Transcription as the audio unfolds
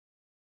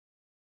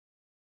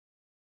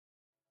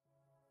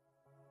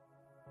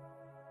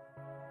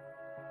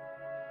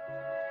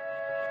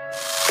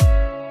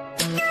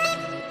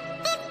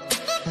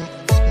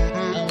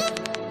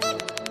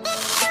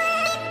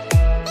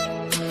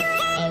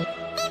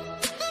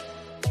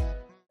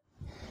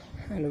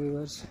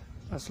Viewers,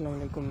 अस्सलाम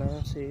वालेकुम।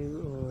 मैं सेव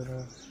और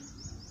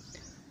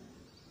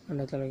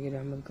अल्लाह ताला की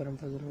रहमत करम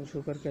फजल और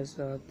शुक्र के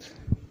साथ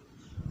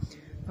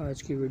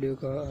आज की वीडियो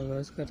का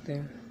आगाज़ करते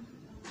हैं।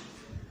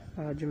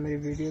 आज जो मेरी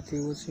वीडियो थी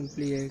वो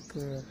सिंपली एक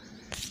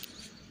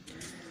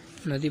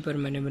नदी पर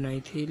मैंने बनाई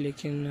थी,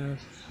 लेकिन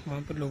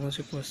वहाँ पर लोगों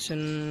से क्वेश्चन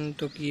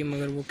तो किए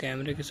मगर वो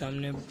कैमरे के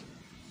सामने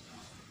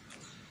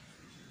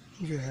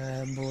जो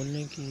है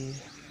बोलने की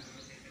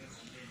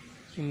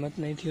हिम्मत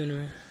नहीं थी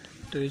उनमें,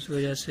 तो इस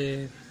वजह से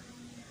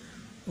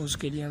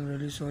उसके लिए हम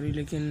रियली सॉरी।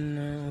 लेकिन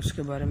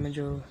उसके बारे में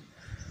जो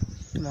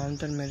तमाम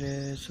तर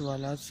मेरे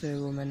सवालात से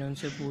वो मैंने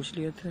उनसे पूछ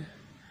लिए थे।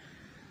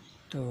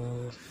 तो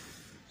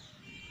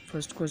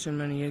फर्स्ट क्वेश्चन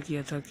मैंने ये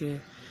किया था कि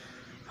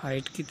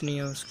हाइट कितनी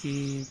है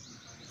उसकी,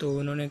 तो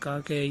उन्होंने कहा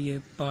कि ये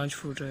 5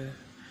 फुट है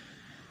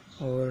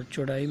और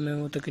चौड़ाई में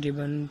वो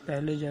तकरीबन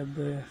पहले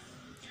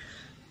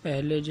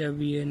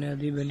जब ये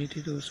नदी बनी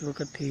थी तो उस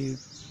वक़्त थी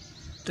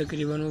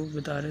तकरीबन, वो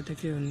बता रहे थे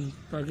कि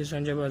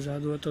पाकिस्तान जब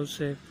आज़ाद हुआ तो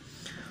उससे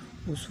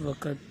उस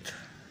वक़्त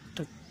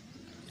तक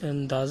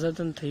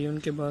अंदाज़तन थी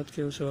उनके बाद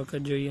कि उस वक़्त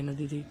जो ये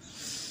नदी थी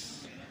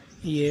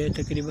ये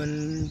तकरीबन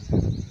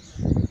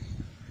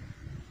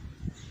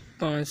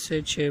 5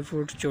 से 6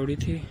 फुट चौड़ी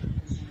थी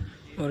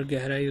और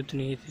गहराई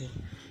उतनी ही थी।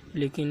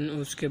 लेकिन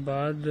उसके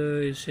बाद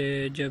इसे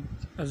जब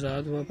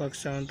आज़ाद हुआ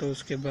पाकिस्तान तो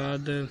उसके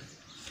बाद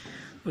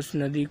उस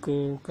नदी को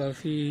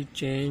काफ़ी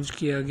चेंज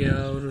किया गया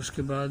और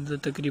उसके बाद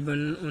तकरीबन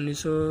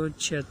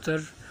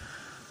 1976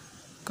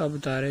 का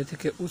बता रहे थे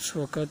कि उस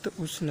वक़्त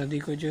उस नदी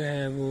को जो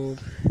है वो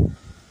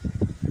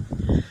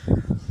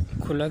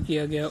खुला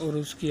किया गया और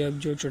उसकी अब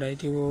जो चौड़ाई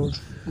थी वो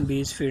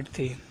 20 फीट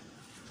थी।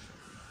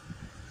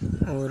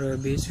 और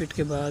 20 फीट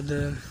के बाद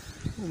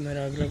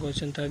मेरा अगला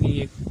क्वेश्चन था कि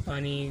ये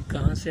पानी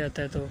कहाँ से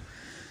आता है, तो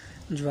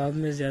जवाब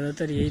में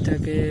ज़्यादातर यही था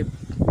कि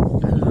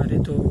हमारे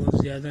तो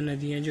ज़्यादा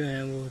नदियाँ जो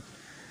हैं वो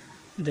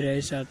दरिया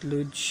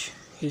सतलुज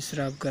ही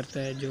सराब करता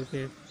है, जो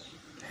कि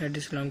हेड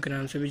इस्लाम के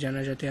नाम से भी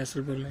जाना जाता है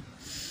असलपुर में।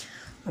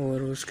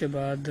 और उसके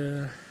बाद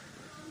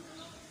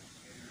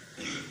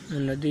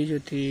नदी जो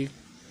थी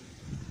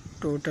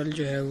टोटल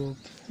जो है वो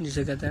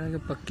जिसे कहते हैं ना कि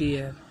पक्की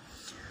है,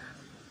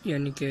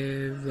 यानी कि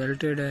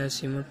वेल्टेड है,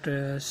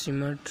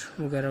 सीमेंट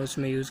वगैरह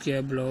उसमें यूज़ किया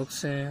है,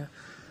 ब्लॉक्स हैं,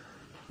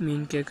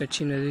 मीन के एक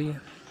अच्छी नदी है।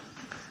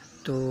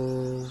 तो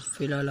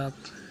फ़िलहाल आप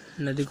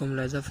नदी को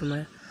मुलाहिज़ा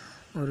फरमाएं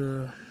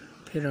और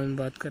फिर हम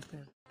बात करते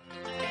हैं।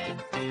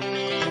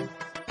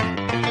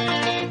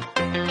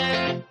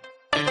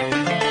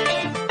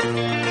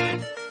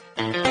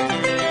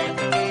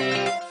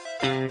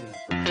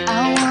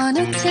 I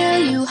wanna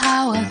tell you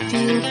how I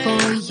feel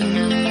for you,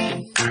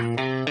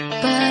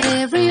 but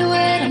every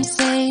word I'm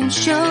saying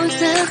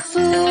shows a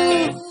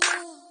fool.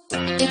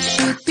 It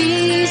should be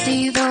easy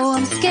though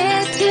I'm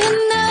scared to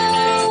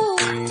know.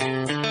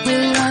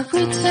 Will love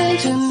return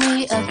to me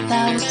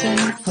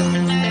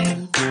 1,000-fold?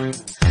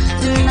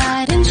 The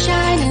knight in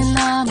shining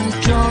armor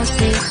draws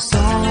his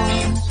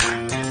sword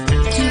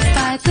to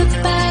fight the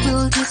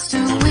battle just to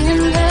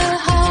win her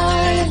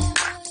heart.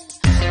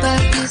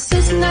 But this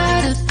is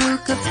not a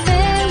book of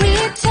fairy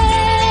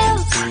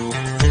tales.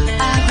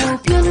 I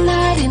hope you're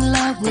not in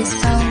love with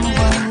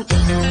someone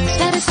else.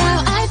 That is how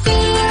I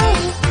feel,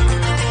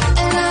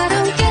 and I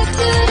don't get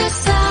to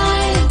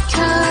decide,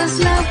 'cause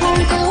love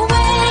won't go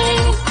away,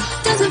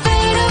 doesn't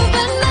fade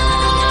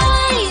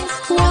overnight.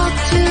 Walk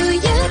to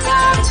you,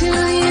 talk to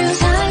you,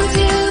 time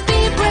to be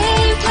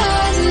brave,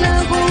 'cause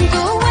love won't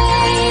go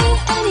away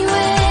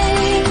anyway.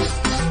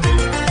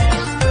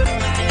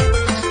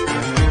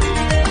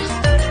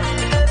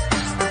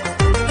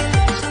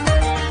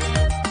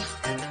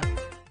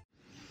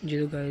 जी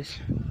तो guys,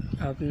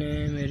 आपने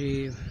मेरी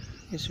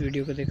इस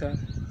video को देखा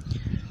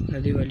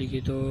नदी वाली की,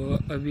 तो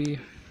अभी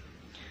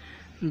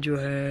जो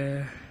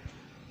है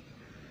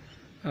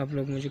आप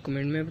लोग मुझे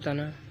कमेंट में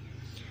बताना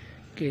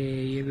कि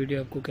ये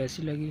वीडियो आपको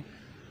कैसी लगी,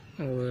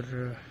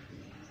 और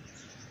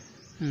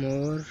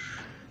मोर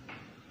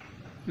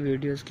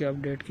वीडियोस के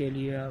अपडेट के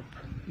लिए आप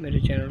मेरे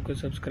चैनल को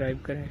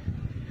सब्सक्राइब करें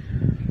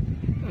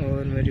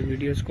और मेरी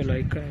वीडियोस को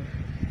लाइक करें।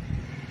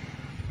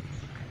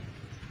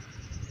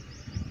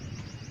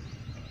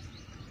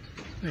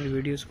 मेरी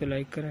वीडियोस को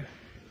लाइक करें।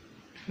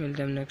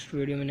 मिलते हैं नेक्स्ट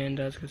वीडियो में नए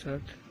अंदाज़ के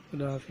साथ।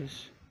 खुदा हाफिज़।